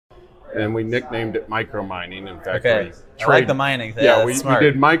and we nicknamed it Micromining. In fact, okay. I like the mining thing. Yeah, we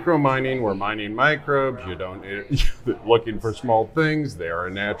did micromining. We're mining microbes. You don't looking for small things. They are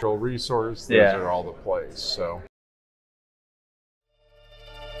a natural resource. Those are all the plays. So.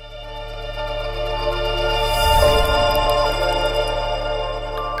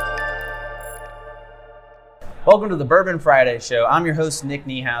 Welcome to the Bourbon Friday Show. I'm your host, Nick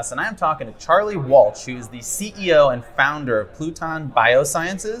Niehaus, and I'm talking to Charlie Walch, who is the CEO and founder of Pluton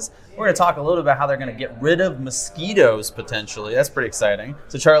Biosciences. We're going to talk a little bit about how they're going to get rid of mosquitoes, potentially. That's pretty exciting.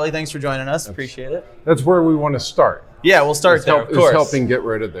 So, Charlie, thanks for joining us. Appreciate it. That's where we want to start. Yeah, we'll start there, of course. It's helping get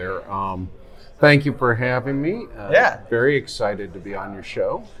rid of there. Thank you for having me. Very excited to be on your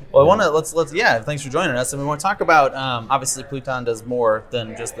show. Well, I want to, thanks for joining us. And we want to talk about, obviously, Pluton does more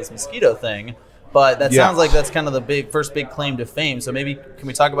than just this mosquito thing. But that sounds like that's kind of the first big claim to fame. So maybe can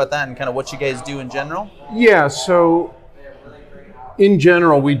we talk about that and kind of what you guys do in general? Yeah, so in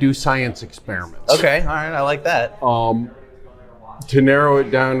general, we do science experiments. Okay, all right, I like that. To narrow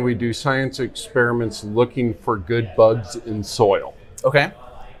it down, we do science experiments looking for good bugs in soil. Okay.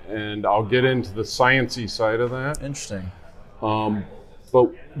 And I'll get into the sciencey side of that. Interesting. But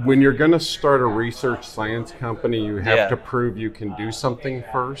when you're going to start a research science company, you have to prove you can do something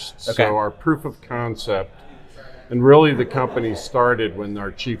first. Okay. So our proof of concept, and really the company started when our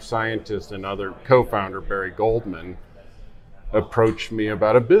chief scientist and other co-founder, Barry Goldman, approached me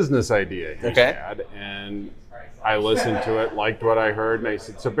about a business idea he had. And I listened to it, liked what I heard, and I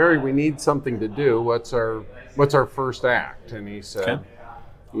said, so Barry, we need something to do. What's our first act? And he said,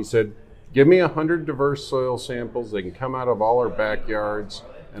 give me 100 diverse soil samples. They can come out of all our backyards,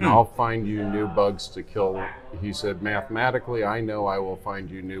 and I'll find you new bugs to kill. He said, mathematically, I know I will find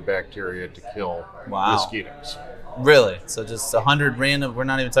you new bacteria to kill mosquitoes. Really? So just 100 random, we're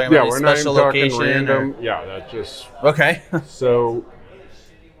not even talking about any special location? Random. Yeah, that's just... Okay. So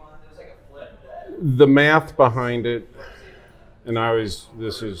the math behind it, and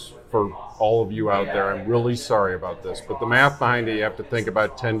this is for all of you out there, I'm really sorry about this, but the math behind it, you have to think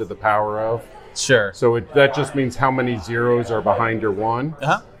about 10 to the power of. Sure. So that just means how many zeros are behind your one.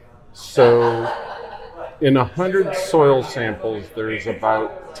 So in 100 soil samples, there's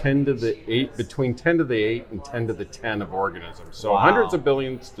about 10 to the 8, between 10 to the 8 and 10 to the 10 of organisms. So hundreds of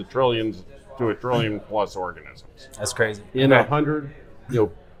billions to trillions to a trillion plus organisms. That's crazy. In 100,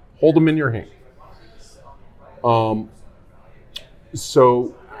 hold them in your hand.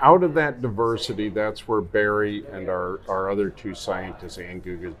 So out of that diversity, that's where Barry and our other two scientists, Ann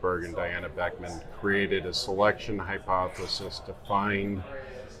Gugelsberg and Diana Beckman, created a selection hypothesis to find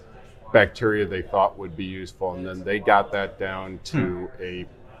bacteria they thought would be useful. And then they got that down to a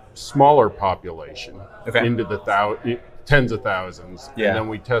smaller population, into the tens of thousands. And then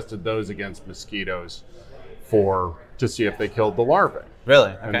we tested those against mosquitoes to see if they killed the larvae.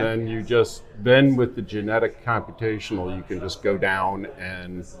 Really? And then then with the genetic computational, you can just go down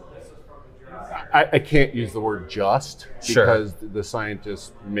and I can't use the word just because the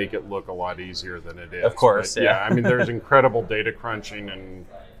scientists make it look a lot easier than it is. Of course, but, I mean, there's incredible data crunching and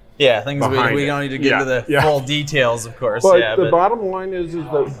things we don't need to get into the full details, of course. But the bottom line is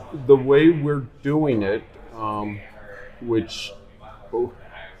that the way we're doing it, which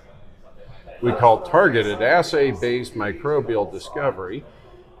we call targeted assay-based microbial discovery,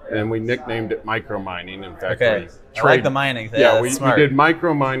 and we nicknamed it micromining. In fact, I like the mining thing. Yeah, we did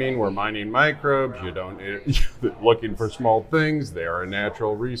micromining. We're mining microbes. You don't looking for small things. They are a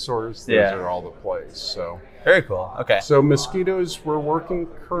natural resource. Those are all the plays. So very cool. Okay. So mosquitoes, we're working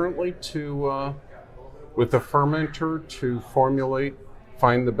currently with a fermenter to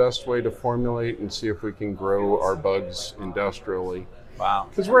find the best way to formulate and see if we can grow our bugs industrially. Wow.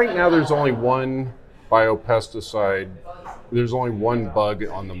 Because right now there's only one biopesticide. There's only one bug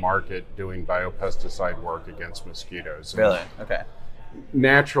on the market doing biopesticide work against mosquitoes. Really? Okay.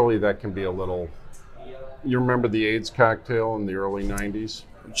 Naturally, that can be a little... You remember the AIDS cocktail in the early 90s?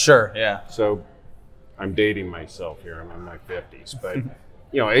 Sure, yeah. So I'm dating myself here. I'm in my 50s. But,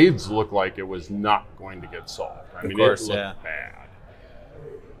 AIDS looked like it was not going to get solved. I mean, it looked bad.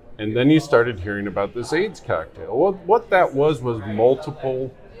 And then you started hearing about this AIDS cocktail. Well, what that was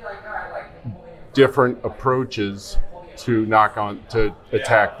multiple different approaches to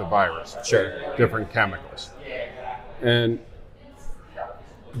attack the virus. Sure. Different chemicals. And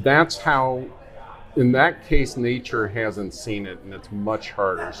that's how, in that case, nature hasn't seen it, and it's much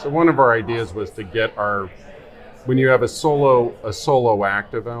harder. So one of our ideas was to get when you have a solo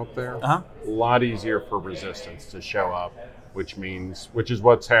active out there, a lot easier for resistance to show up. Which is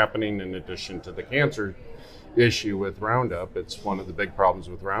what's happening in addition to the cancer issue with Roundup. It's one of the big problems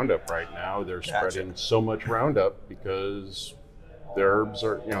with Roundup right now. They're spreading so much Roundup because the herbs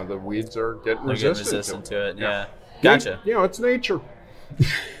are, the weeds are getting resistant to it. Yeah. Gotcha. It's nature.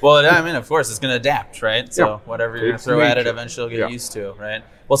 Well, I mean, of course, it's going to adapt, right? So whatever you're going to throw nature. at it, eventually you'll get used to, right?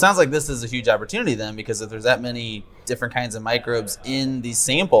 Well, it sounds like this is a huge opportunity then, because if there's that many different kinds of microbes in these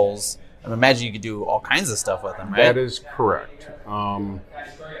samples, I imagine you could do all kinds of stuff with them, right? That is correct.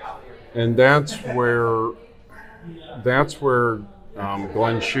 And that's where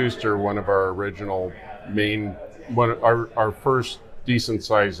Glenn Schuster, one of our original our first decent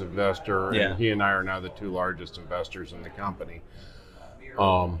sized investor, and he and I are now the two largest investors in the company.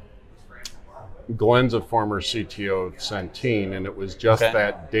 Glenn's a former CTO of Centene, and it was just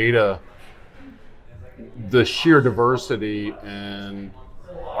that data, the sheer diversity, and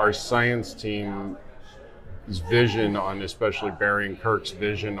our science team's vision on, especially Barry and Kirk's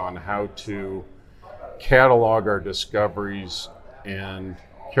vision on how to catalog our discoveries and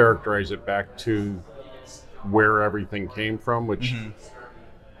characterize it back to where everything came from, which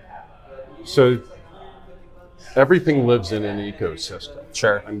so everything lives in an ecosystem.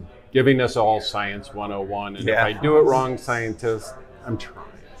 Sure. I'm giving us all science 101, and if I do it wrong, scientists, I'm trying.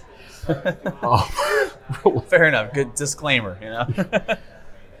 Fair enough. Good disclaimer,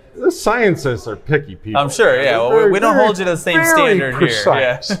 The scientists are picky people. I'm sure, yeah. Well, we don't hold you to the same standard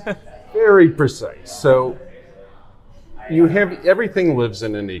precise. Here. Yeah. Very precise. So everything lives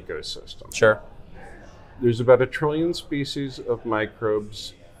in an ecosystem. Sure. There's about 1 trillion species of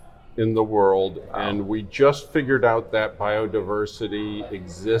microbes in the world, and we just figured out that biodiversity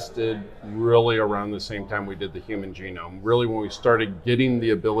existed really around the same time we did the human genome. Really, when we started getting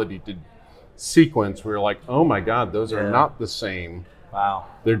the ability to sequence, we were like, oh my God, those are not the same. Wow.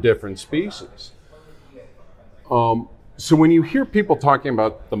 They're different species. So when you hear people talking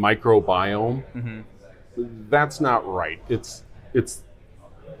about the microbiome, that's not right. It's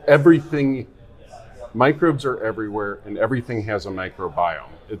everything. Microbes are everywhere, and everything has a microbiome.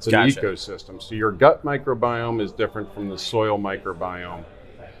 It's an ecosystem. So your gut microbiome is different from the soil microbiome,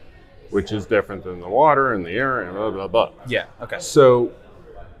 which is different than the water and the air and blah, blah, blah. Yeah, okay. So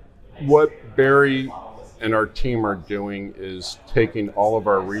what Barry and our team are doing is taking all of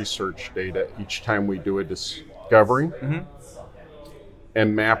our research data each time we do a discovery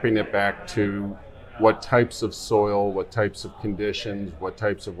and mapping it back to what types of soil, what types of conditions, what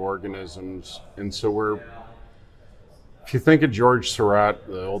types of organisms. And so if you think of Georges Seurat,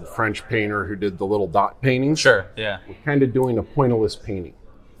 the old French painter who did the little dot paintings. Sure, yeah. We're kind of doing a pointillist painting.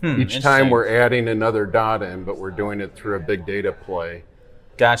 Each time we're adding another dot in, but we're doing it through a big data play.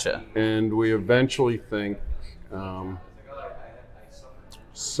 Gotcha. And we eventually think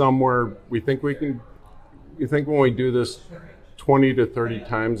we think when we do this 20 to 30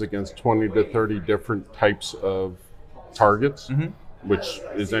 times against 20 to 30 different types of targets, which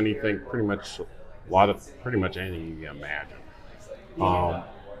is anything, pretty much anything you can imagine.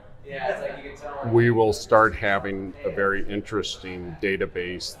 We will start having a very interesting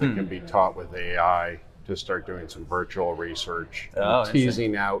database that can be taught with AI to start doing some virtual research,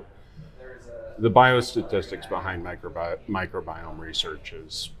 teasing out the biostatistics behind microbiome research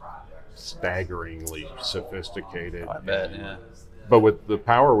is staggeringly sophisticated. I bet, yeah. But with the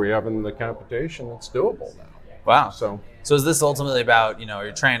power we have in the computation, it's doable now. Wow. So is this ultimately about,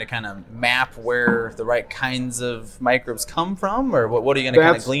 you're trying to kind of map where the right kinds of microbes come from, or what are you going to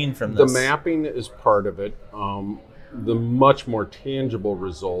kind of glean from this? The mapping is part of it. The much more tangible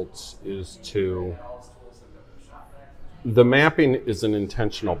results is the mapping is an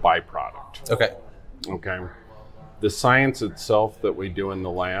intentional byproduct. Okay. The science itself that we do in the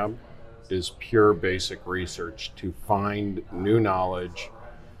lab is pure basic research to find new knowledge.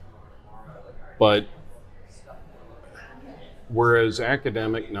 But whereas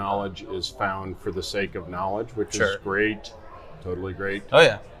academic knowledge is found for the sake of knowledge, which is great, totally great. Oh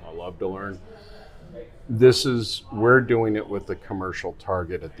yeah. I love to learn. We're doing it with the commercial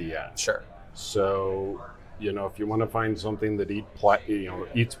target at the end. Sure. So, if you want to find something that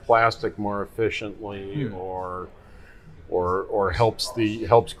eats plastic more efficiently, or helps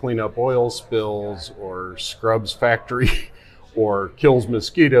clean up oil spills, or scrubs factory, or kills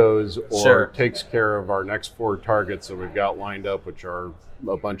mosquitoes, or takes care of our next 4 targets that we've got lined up, which are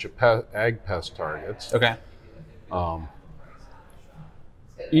a bunch of ag pest targets. Okay.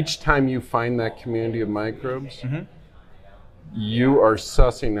 Each time you find that community of microbes, you are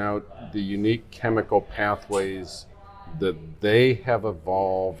sussing out the unique chemical pathways that they have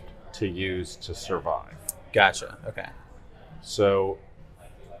evolved to use to survive. Gotcha. Okay. So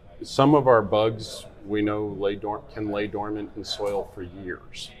some of our bugs we know can lay dormant in soil for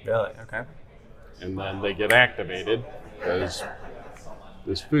years. Really? Okay. And then they get activated as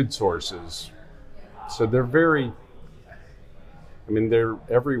food sources. So they're very I mean, they're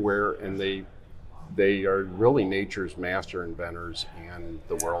everywhere, and they are really nature's master inventors and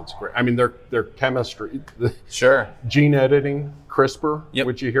the world's great. I mean, their chemistry, Sure. Gene editing, CRISPR. Yep.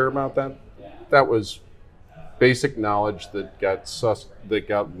 Would you hear about that? That was basic knowledge that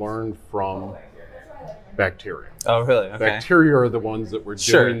got learned from bacteria. Oh, really? Okay. Bacteria are the ones that were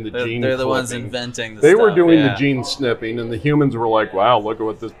doing the gene. They're the clipping. ones inventing the They stuff. were doing yeah. the gene snipping, and the humans were like, "Wow, look at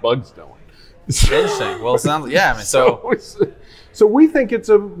what this bug's doing." Interesting. Well, it sounds yeah. I mean, So we think if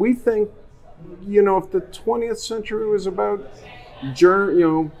the 20th century was about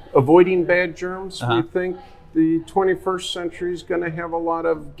avoiding bad germs, we think the 21st century is going to have a lot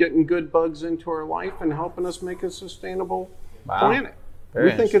of getting good bugs into our life and helping us make a sustainable planet.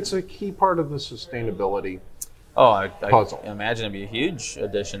 We think it's a key part of the sustainability puzzle. I imagine it'd be a huge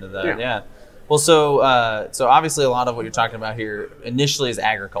addition to that. Yeah. Well, so obviously a lot of what you're talking about here initially is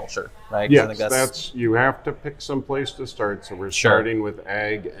agriculture, right? Yes, I think that's you have to pick some place to start. So we're starting with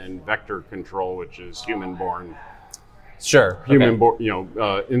ag and vector control, which is human-borne. Sure. Human-borne,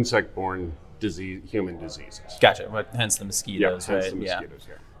 insect-borne human diseases. Gotcha. Hence the mosquitoes, right? Hence the mosquitoes,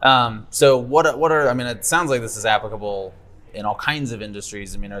 So what are? I mean, it sounds like this is applicable in all kinds of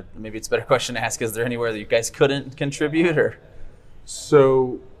industries. I mean, maybe it's a better question to ask: is there anywhere that you guys couldn't contribute, or?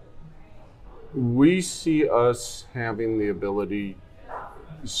 So we see us having the ability.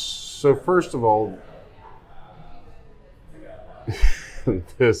 So first of all,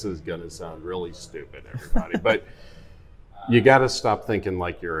 this is going to sound really stupid, everybody, but you got to stop thinking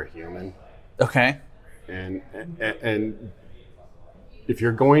like you're a human. Okay. And if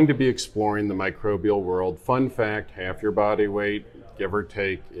you're going to be exploring the microbial world, fun fact, half your body weight, give or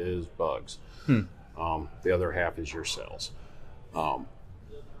take, is bugs. The other half is your cells.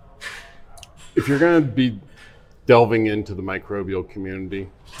 If you're going to be delving into the microbial community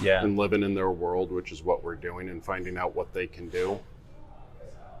and living in their world, which is what we're doing, and finding out what they can do,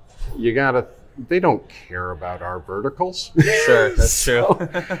 they don't care about our verticals. Sure, that's true.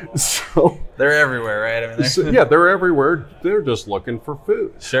 So they're everywhere, right? I mean, they're everywhere. They're just looking for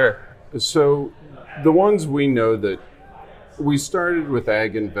food. Sure. So the ones we know that we started with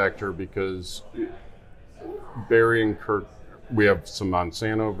ag and vector because Barry and Kirk, we have some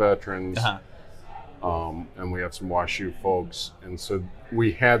Monsanto veterans, and we have some WashU folks, and so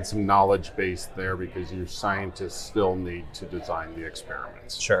we had some knowledge base there because your scientists still need to design the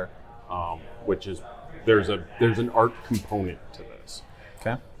experiments. Sure. Which is there's an art component to this.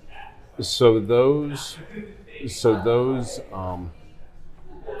 Okay. So those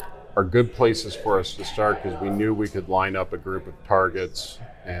are good places for us to start because we knew we could line up a group of targets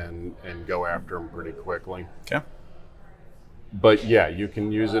and go after them pretty quickly. Okay. But yeah, you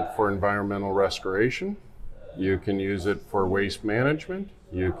can use it for environmental restoration. You can use it for waste management.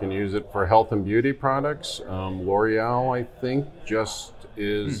 You can use it for health and beauty products. L'Oreal, I think, just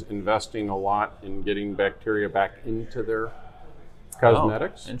is investing a lot in getting bacteria back into their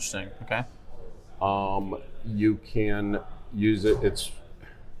cosmetics. Oh, interesting. Okay. You can use it. It's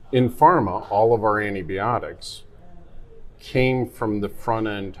in pharma. All of our antibiotics came from the front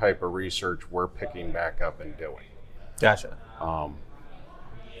end type of research we're picking back up and doing. Gotcha.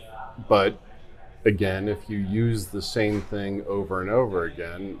 But again, if you use the same thing over and over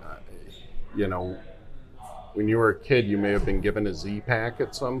again, when you were a kid, you may have been given a Z-Pack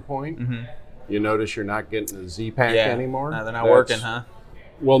at some point. You notice you're not getting a Z-Pack anymore. No, they're not working, huh?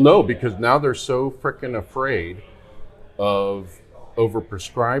 Well, no, because now they're so freaking afraid of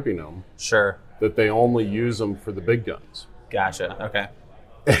overprescribing them. Sure. That they only use them for the big guns. Gotcha. Okay.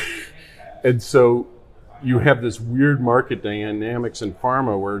 And so you have this weird market dynamics in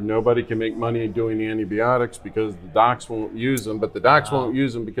pharma where nobody can make money doing antibiotics because the docs won't use them, but the docs won't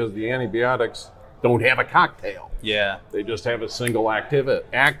use them because the antibiotics don't have a cocktail. Yeah. They just have a single active,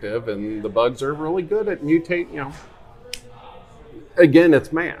 and the bugs are really good at mutate, Again,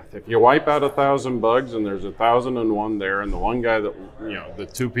 it's math. If you wipe out 1,000 bugs and there's 1,001 there, and the one guy that, the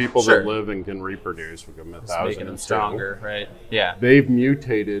two people that live and can reproduce, we give them 1,000. Making them stronger, right? Yeah. They've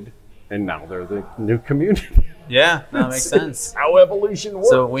mutated, and now they're the new community. Yeah, that makes sense. How evolution works.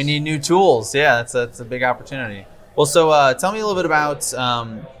 So we need new tools. Yeah, that's a big opportunity. Well, so tell me a little bit about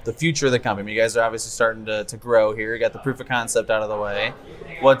the future of the company. You guys are obviously starting to grow here. You got the proof of concept out of the way.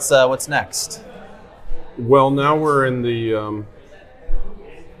 What's next? Well, now we're in the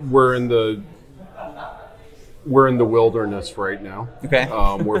wilderness right now. Okay.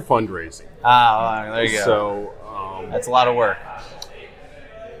 We're fundraising. There you go. So that's a lot of work.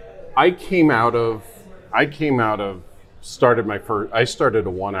 I started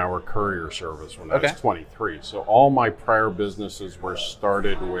a 1-hour courier service when I was 23. So all my prior businesses were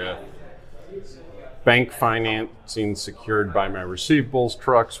started with bank financing secured by my receivables,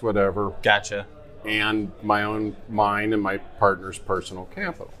 trucks, whatever. Gotcha. And mine and my partner's personal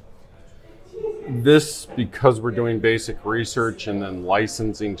capital. This, because we're doing basic research and then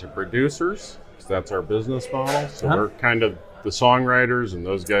licensing to producers, because that's our business model. So we're kind of the songwriters, and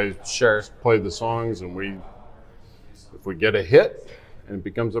those guys play the songs, and if we get a hit and it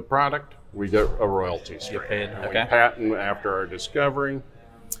becomes a product, we get a royalty stream. Get paid. And we patent after our discovery.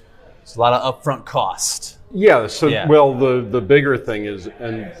 It's a lot of upfront cost. Yeah, so well, the bigger thing is,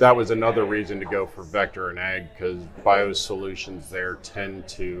 and that was another reason to go for vector and ag, because biosolutions there tend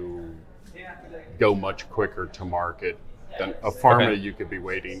to go much quicker to market than a pharma. You could be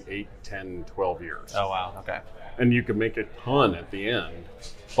waiting 8, 10, 12 years. Oh, wow. Okay. And you could make a ton at the end,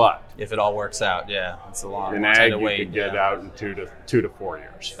 but if it all works out, it's a long in time ag to wait. You could get out in 2 to 4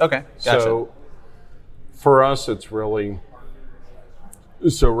 years. Okay, gotcha. So for us, it's really,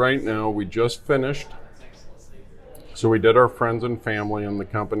 so right now we just finished. So we did our friends and family, and the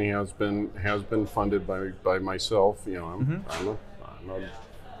company has been funded by myself. You know, I'm a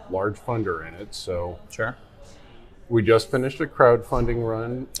large funder in it. So we just finished a crowdfunding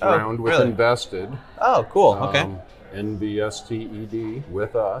round with Invested. Oh, cool. Okay. Invested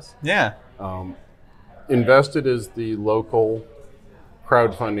with us. Yeah. Invested is the local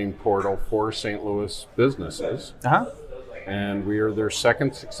crowdfunding portal for St. Louis businesses. And we are their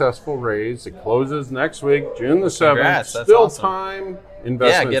second successful raise. It closes next week, June the 7th. Congrats, that's Still awesome. time.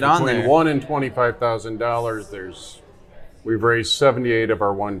 Investments get on between there. $1,000 and $25,000. We've raised 78 of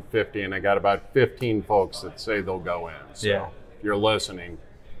our 150, and I got about 15 folks that say they'll go in. So if you're listening,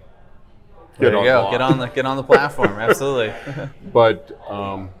 There you go. Get on the platform. Absolutely. But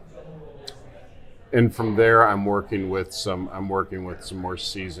and from there, I'm working with some more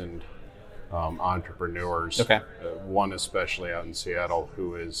seasoned entrepreneurs. Okay. One especially out in Seattle,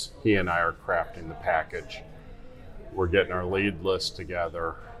 he and I are crafting the package. We're getting our lead list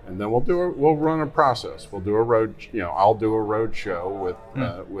together, and then we'll run a process. We'll do I'll do a road show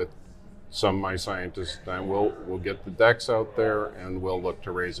with some of my scientists, and we'll get the decks out there, and we'll look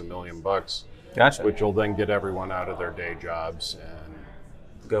to raise $1 million. Gotcha. Which will then get everyone out of their day jobs, and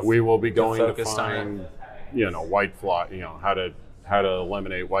we will be going to find, white fly, how to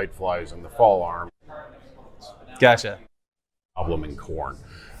eliminate white flies in the fall arm. Gotcha. Problem in corn.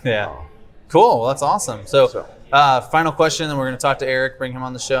 Yeah. Cool. Well, that's awesome. So final question, and we're going to talk to Eric, bring him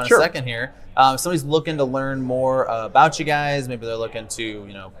on the show in a second here. If somebody's looking to learn more about you guys, maybe they're looking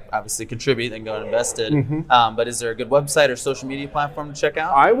to, obviously contribute and go and Invested. But is there a good website or social media platform to check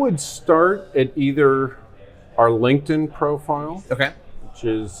out? I would start at either our LinkedIn profile,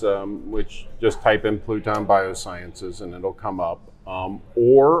 which just type in Pluton Biosciences and it'll come up,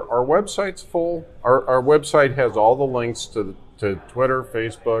 or our website's full. Our website has all the links to Twitter,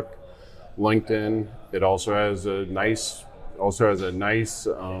 Facebook, LinkedIn. It also has a nice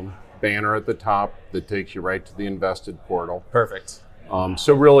banner at the top that takes you right to the Invested portal. Perfect.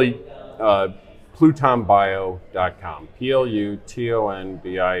 So really, PlutonBio.com.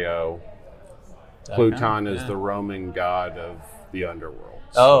 PlutonBio. Pluton is the Roman god of the underworld.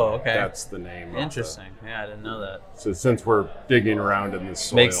 So that's the name. Interesting. I didn't know that. So since we're digging around in this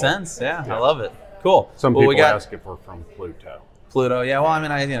soil. Makes sense. Yeah, I love it. Cool. Some people ask if we're from Pluto. Pluto, yeah. Well,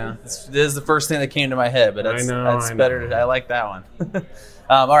 I mean, this is the first thing that came to my head, but that's better. I like that one.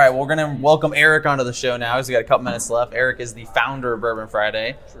 All right, well, we're going to welcome Eric onto the show now. He's got a couple minutes left. Eric is the founder of Bourbon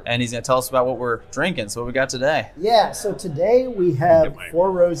Friday, and he's going to tell us about what we're drinking. So what we got today? Yeah, so today we have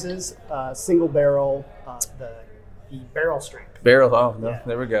Four Roses, single barrel, the barrel strength. There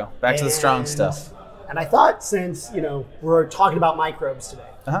we go. Back to the strong stuff. And I thought since, we're talking about microbes today,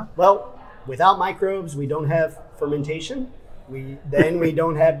 well, without microbes, we don't have fermentation. We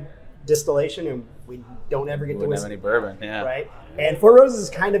don't have distillation, and we don't ever get to whiskey. Have any bourbon, right? And Four Roses is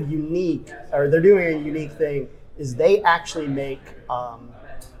kind of unique, or they're doing a unique thing, is they actually make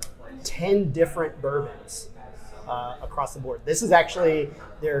 10 different bourbons across the board. This is actually,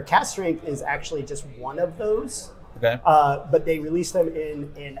 their cask strength is actually just one of those. Okay. But they release them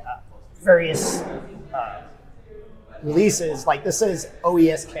in various releases. Like this is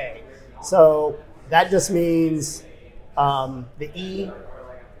OESK. So that just means the E,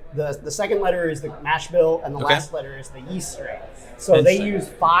 the second letter is the mash bill, and the last letter is the yeast strain. So they use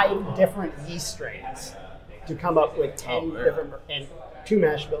 5 different yeast strains to come up with 10 different, and 2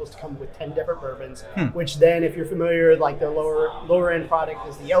 mash bills to come up with 10 different bourbons, which then, if you're familiar, like their lower end product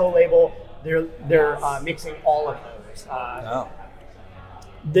is the yellow label, they're mixing all of those.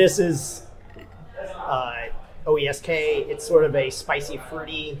 This is OESK. It's sort of a spicy,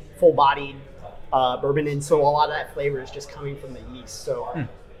 fruity, full-bodied bourbon, and so a lot of that flavor is just coming from the yeast. So,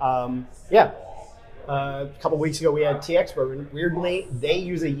 A couple weeks ago, we had TX Bourbon. Weirdly, they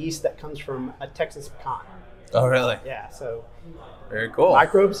use a yeast that comes from a Texas pecan. Oh, really? Yeah, so very cool.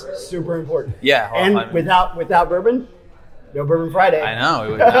 Microbes, super important. Yeah. Well, and without bourbon, no Bourbon Friday. I know.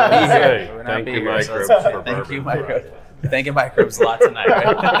 We would not be here. We would not Thank be you, here. Microbes, So for thank you, Bourbon Microbes. Friday. Thanking Microbes a lot tonight,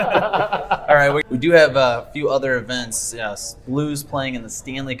 right? All right, we do have a few other events. Blues playing in the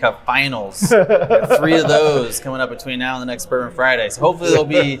Stanley Cup Finals. 3 of those coming up between now and the next Bourbon Friday. So hopefully they'll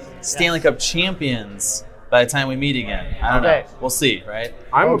be Stanley Cup champions by the time we meet again. I don't know. We'll see, right?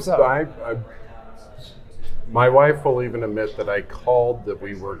 My wife will even admit that I called that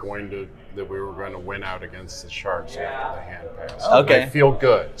we were going to win out against the Sharks after the hand pass. Okay. I feel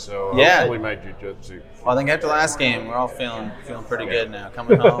good. So hopefully my jiu-jitsu. Well, I think after the last game, we're all feeling pretty good now.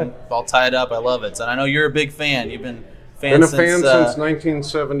 Coming home, all tied up. I love it. And I know you're a big fan. You've been a fan since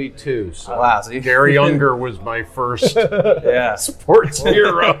 1972. So wow. So Gary Unger was my first sports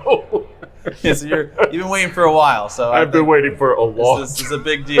hero. Yeah, so you've been waiting for a while. So I've been waiting for a long. This is a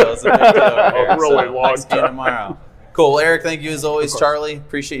big deal. It's a big deal. Right here. A really long time. Tomorrow. Cool. Well, Eric, thank you as always. Charlie,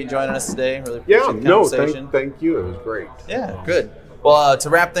 appreciate you joining us today. Really appreciate the conversation. Thank you. It was great. Yeah, good. Well, to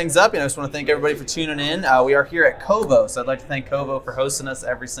wrap things up, I just want to thank everybody for tuning in. We are here at Kovo, so I'd like to thank Kovo for hosting us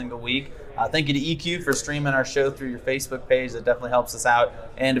every single week. Thank you to EQ for streaming our show through your Facebook page. That definitely helps us out.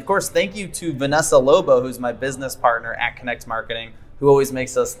 And, of course, thank you to Vanessa Lobo, who's my business partner at Connect Marketing, who always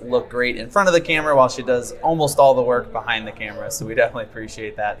makes us look great in front of the camera while she does almost all the work behind the camera. So we definitely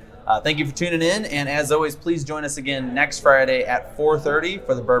appreciate that. Thank you for tuning in. And as always, please join us again next Friday at 4:30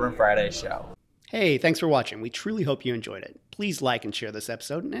 for the Bourbon Friday show. Hey, thanks for watching. We truly hope you enjoyed it. Please like and share this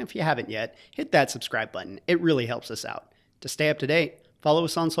episode. And if you haven't yet, hit that subscribe button. It really helps us out. To stay up to date, follow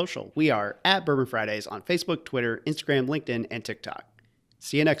us on social. We are at Bourbon Fridays on Facebook, Twitter, Instagram, LinkedIn, and TikTok.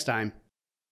 See you next time.